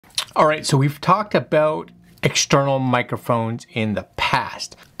All right, so we've talked about external microphones in the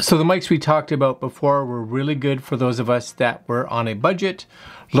past. So the mics we talked about before were really good for those of us that were on a budget,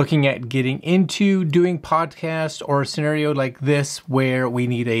 looking at getting into doing podcasts, or a scenario like this where we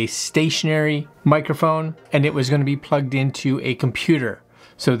need a stationary microphone and it was going to be plugged into a computer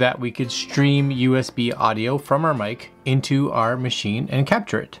so that we could stream USB audio from our mic into our machine and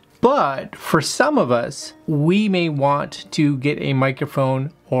capture it. But for some of us, we may want to get a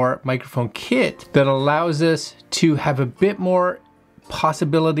microphone or microphone kit that allows us to have a bit more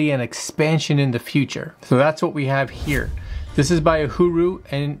possibility and expansion in the future. So that's what we have here. This is by UHURU,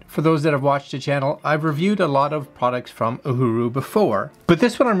 and for those that have watched the channel, I've reviewed a lot of products from UHURU before, but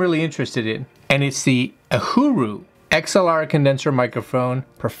this one I'm really interested in, and it's the UHURU XLR condenser microphone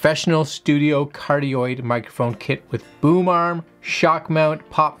professional studio cardioid microphone kit with boom arm, shock mount,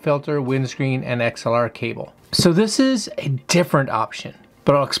 pop filter, windscreen, and XLR cable. So this is a different option,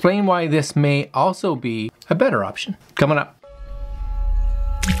 but I'll explain why this may also be a better option coming up.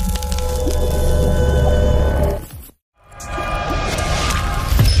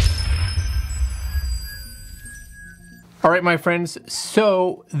 All right, my friends,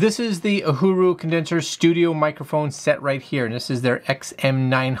 so this is the UHURU condenser studio microphone set right here, and this is their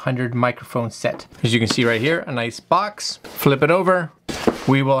XM-900 microphone set. As you can see right here, a nice box. Flip it over.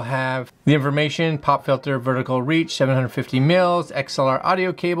 We will have the information: pop filter, vertical reach, 750 mils, XLR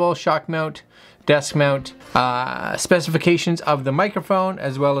audio cable, shock mount, desk mount, specifications of the microphone,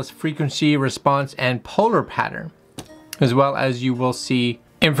 as well as frequency response and polar pattern, as well as you will see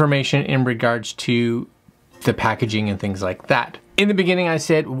information in regards to the packaging and things like that. In the beginning I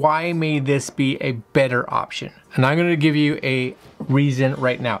said, why may this be a better option? And I'm going to give you a reason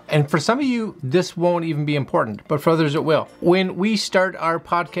right now. And for some of you, this won't even be important, but for others it will. When we start our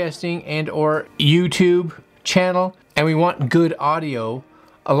podcasting and or YouTube channel and we want good audio,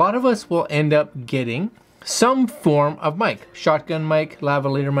 a lot of us will end up getting some form of mic, shotgun mic,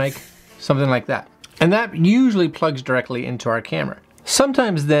 lavalier mic, something like that. And that usually plugs directly into our camera.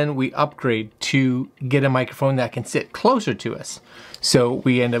 Sometimes then we upgrade to get a microphone that can sit closer to us. So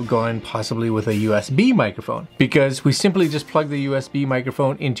we end up going possibly with a USB microphone, because we simply just plug the USB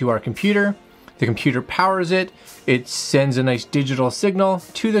microphone into our computer. The computer powers it. It sends a nice digital signal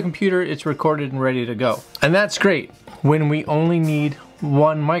to the computer. It's recorded and ready to go. And that's great when we only need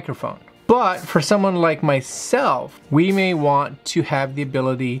one microphone. But for someone like myself, we may want to have the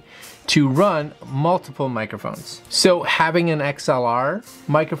ability to run multiple microphones. So having an XLR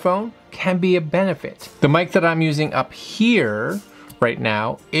microphone can be a benefit. The mic that I'm using up here right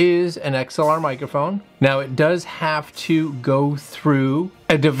now is an XLR microphone. Now it does have to go through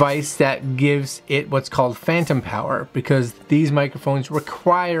a device that gives it what's called phantom power, because these microphones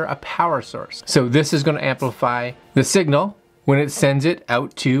require a power source. So this is going to amplify the signal when it sends it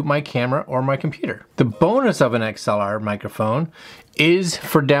out to my camera or my computer. The bonus of an XLR microphone is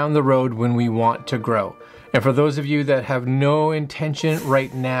for down the road when we want to grow. And for those of you that have no intention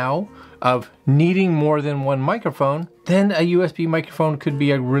right now of needing more than one microphone, then a USB microphone could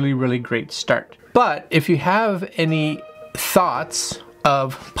be a really, really great start. But if you have any thoughts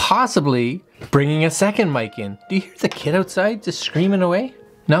of possibly bringing a second mic in, do you hear the kid outside just screaming away?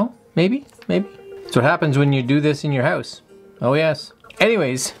 No? Maybe? Maybe? That's what happens when you do this in your house. Oh yes.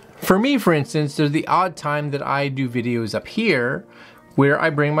 Anyways, for me, for instance, there's the odd time that I do videos up here where I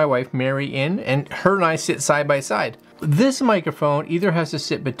bring my wife Mary in and her and I sit side by side. This microphone either has to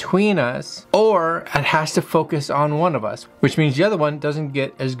sit between us or it has to focus on one of us, which means the other one doesn't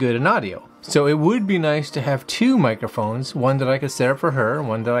get as good an audio. So it would be nice to have two microphones, one that I could set up for her and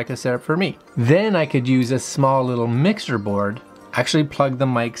one that I could set up for me. Then I could use a small little mixer board, actually plug the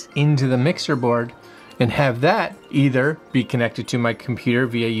mics into the mixer board, and have that either be connected to my computer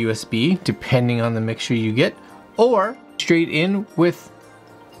via USB, depending on the mixer you get, or straight in with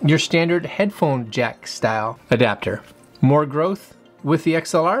your standard headphone jack style adapter. More growth with the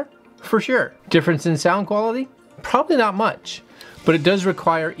XLR? For sure. Difference in sound quality? Probably not much, but it does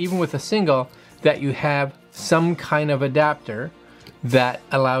require, even with a single, that you have some kind of adapter that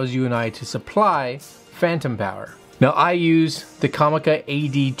allows you and I to supply phantom power. Now I use the Comica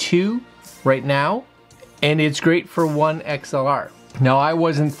AD2 right now, and it's great for one XLR. Now I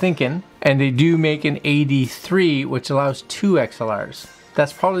wasn't thinking, and they do make an AD3 which allows two XLRs.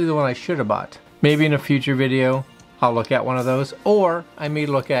 That's probably the one I should have bought. Maybe in a future video I'll look at one of those, or I may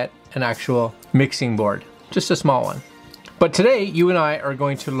look at an actual mixing board, just a small one. But today you and I are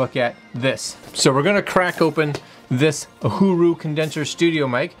going to look at this. So we're gonna crack open this UHURU condenser studio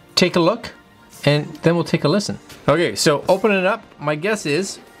mic, take a look, and then we'll take a listen. Okay, so open it up. My guess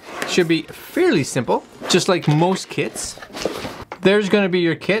is should be fairly simple, just like most kits. there's going to be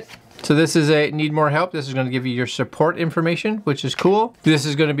your kit. So this is a need more help. This is going to give you your support information, which is cool. This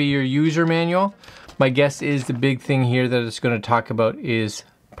is going to be your user manual. My guess is the big thing here that it's going to talk about is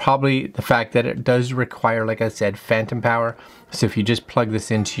probably the fact that it does require, like I said, phantom power. So if you just plug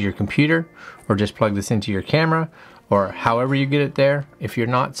this into your computer or just plug this into your camera or however you get it there, if you're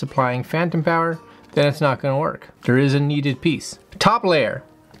not supplying phantom power, then it's not going to work. There is a needed piece. Top layer,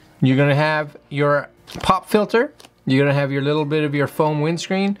 you're going to have your pop filter. You're going to have your little bit of your foam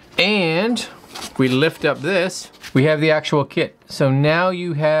windscreen. And if we lift up this, we have the actual kit. So now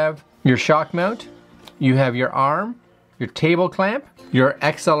you have your shock mount, you have your arm, your table clamp, your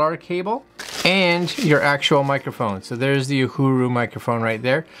XLR cable, and your actual microphone. So there's the UHURU microphone right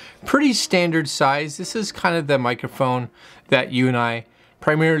there. Pretty standard size. This is kind of the microphone that you and I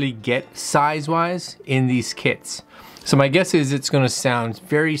primarily get size-wise in these kits. So my guess is it's going to sound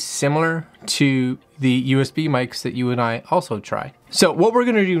very similar to the USB mics that you and I also try. So what we're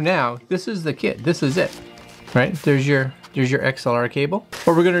going to do now, this is the kit. This is it, right? There's your XLR cable.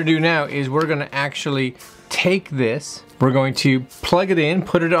 What we're going to do now is we're going to actually take this, we're going to plug it in,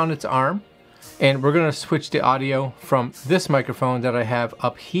 put it on its arm, and we're going to switch the audio from this microphone that I have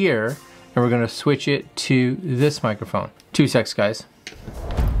up here, and we're going to switch it to this microphone. 2 secs, guys.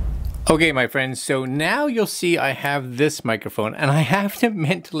 Okay, my friends, so now you'll see I have this microphone, and I have to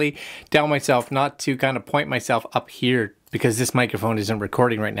mentally tell myself not to kind of point myself up here because this microphone isn't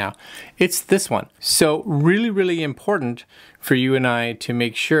recording right now. It's this one. So really important for you and I to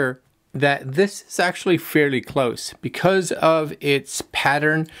make sure that this is actually fairly close because of its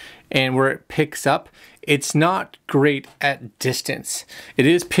pattern and where it picks up. It's not great at distance. It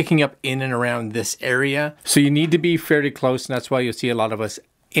is picking up in and around this area. So you need to be fairly close, and that's why you'll see a lot of us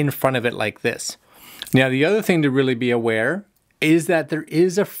in front of it like this. Now, the other thing to really be aware is that there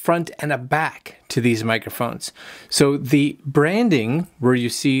is a front and a back to these microphones. So the branding where you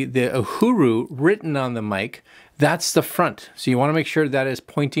see the UHURU written on the mic, that's the front. So you want to make sure that is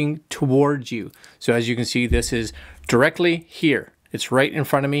pointing towards you. So as you can see, this is directly here. It's right in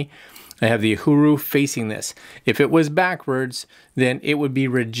front of me. I have the UHURU facing this. If it was backwards, then it would be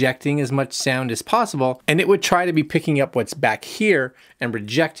rejecting as much sound as possible, and it would try to be picking up what's back here and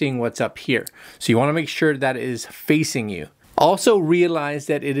rejecting what's up here. So you want to make sure that it is facing you. Also realize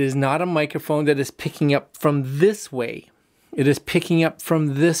that it is not a microphone that is picking up from this way. It is picking up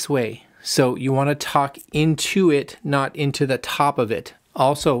from this way. So you want to talk into it, not into the top of it.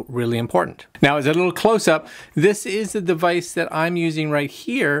 Also really important. Now, as a little close-up, this is the device that I'm using right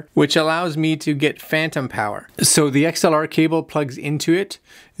here, which allows me to get phantom power. So the XLR cable plugs into it.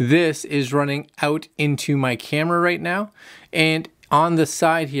 This is running out into my camera right now. And on the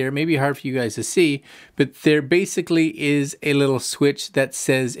side here, maybe hard for you guys to see, but there basically is a little switch that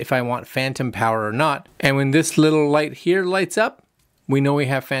says if I want phantom power or not. And when this little light here lights up, we know we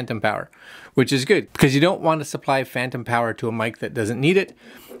have phantom power, which is good because you don't want to supply phantom power to a mic that doesn't need it.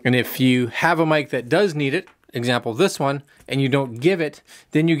 And if you have a mic that does need it, example this one, and you don't give it,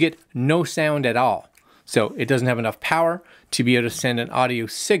 then you get no sound at all. So it doesn't have enough power to be able to send an audio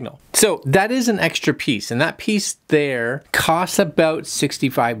signal. So that is an extra piece, and that piece there costs about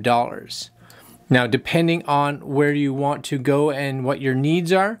 $65. Now, depending on where you want to go and what your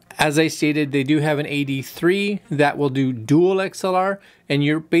needs are, as I stated, they do have an AD3 that will do dual XLR, and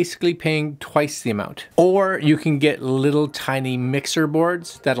you're basically paying twice the amount. Or you can get little tiny mixer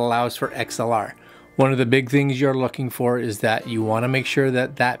boards that allows for XLR. One of the big things you're looking for is that you want to make sure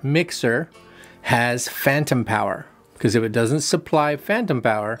that that mixer has phantom power, because if it doesn't supply phantom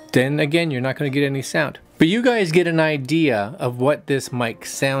power, then again, you're not going to get any sound. But you guys get an idea of what this mic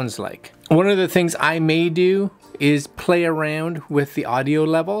sounds like. One of the things I may do is play around with the audio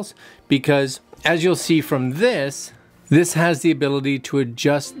levels, because as you'll see from this has the ability to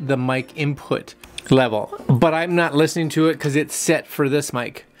adjust the mic input level. But I'm not listening to it because it's set for this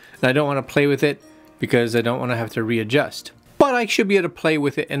mic. And I don't want to play with it because I don't want to have to readjust. But I should be able to play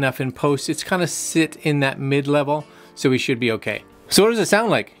with it enough in post. It's kind of sit in that mid-level, so we should be okay. So what does it sound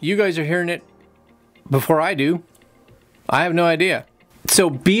like? You guys are hearing it before I do. I have no idea. So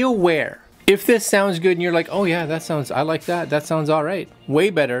be aware. If this sounds good and you're like, oh yeah, I like that. That sounds all right. Way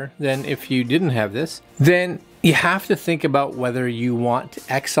better than if you didn't have this. Then you have to think about whether you want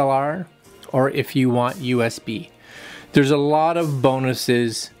XLR or if you want USB. There's a lot of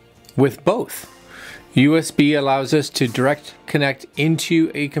bonuses with both. USB allows us to direct connect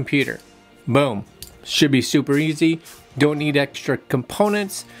into a computer. Boom. Should be super easy. Don't need extra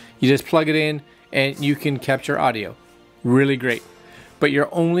components. You just plug it in and you can capture audio. Really great. But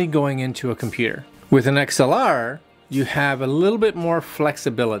you're only going into a computer. With an XLR, you have a little bit more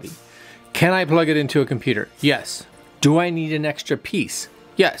flexibility. Can I plug it into a computer? Yes. Do I need an extra piece?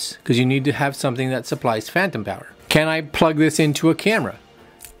 Yes, because you need to have something that supplies phantom power. Can I plug this into a camera?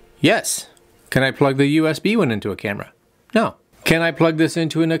 Yes. Can I plug the USB one into a camera? No. Can I plug this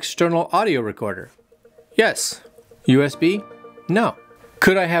into an external audio recorder? Yes. USB? No.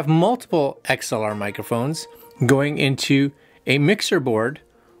 Could I have multiple XLR microphones going into a mixer board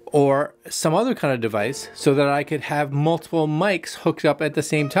or some other kind of device so that I could have multiple mics hooked up at the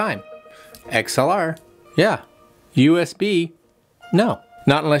same time? XLR? Yeah. USB? No.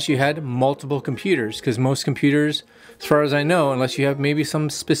 Not unless you had multiple computers, because most computers, as far as I know, unless you have maybe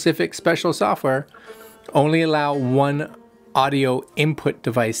some specific special software, only allow one audio input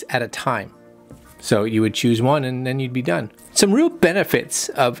device at a time. So you would choose one and then you'd be done. Some real benefits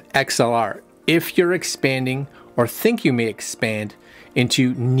of XLR if you're expanding or think you may expand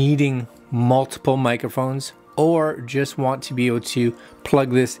into needing multiple microphones or just want to be able to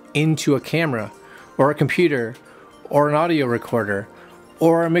plug this into a camera or a computer or an audio recorder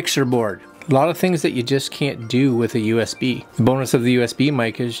or a mixer board. A lot of things that you just can't do with a USB. The bonus of the USB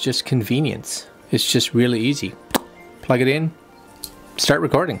mic is just convenience. It's just really easy. Plug it in, start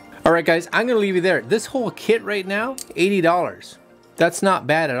recording. All right guys, I'm gonna leave you there. This whole kit right now, $80. That's not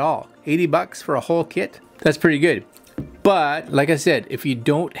bad at all. 80 bucks for a whole kit, that's pretty good. But like I said, if you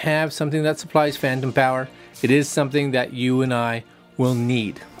don't have something that supplies phantom power, it is something that you and I will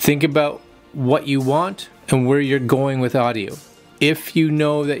need. Think about what you want and where you're going with audio. If you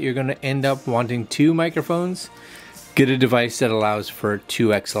know that you're gonna end up wanting 2 microphones, get a device that allows for 2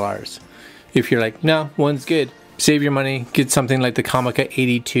 XLRs. If you're like, no, one's good, save your money, get something like the Comica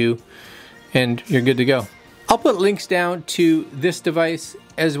 82, and you're good to go. I'll put links down to this device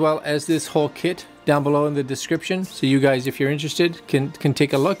as well as this whole kit down below in the description, so you guys, if you're interested, can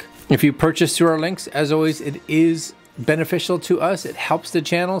take a look. If you purchase through our links, as always, it is beneficial to us. It helps the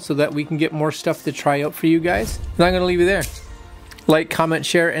channel so that we can get more stuff to try out for you guys. And I'm gonna leave you there. Like, comment,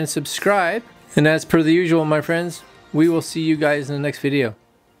 share, and subscribe. And as per the usual, my friends, we will see you guys in the next video.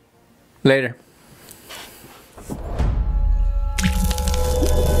 Later.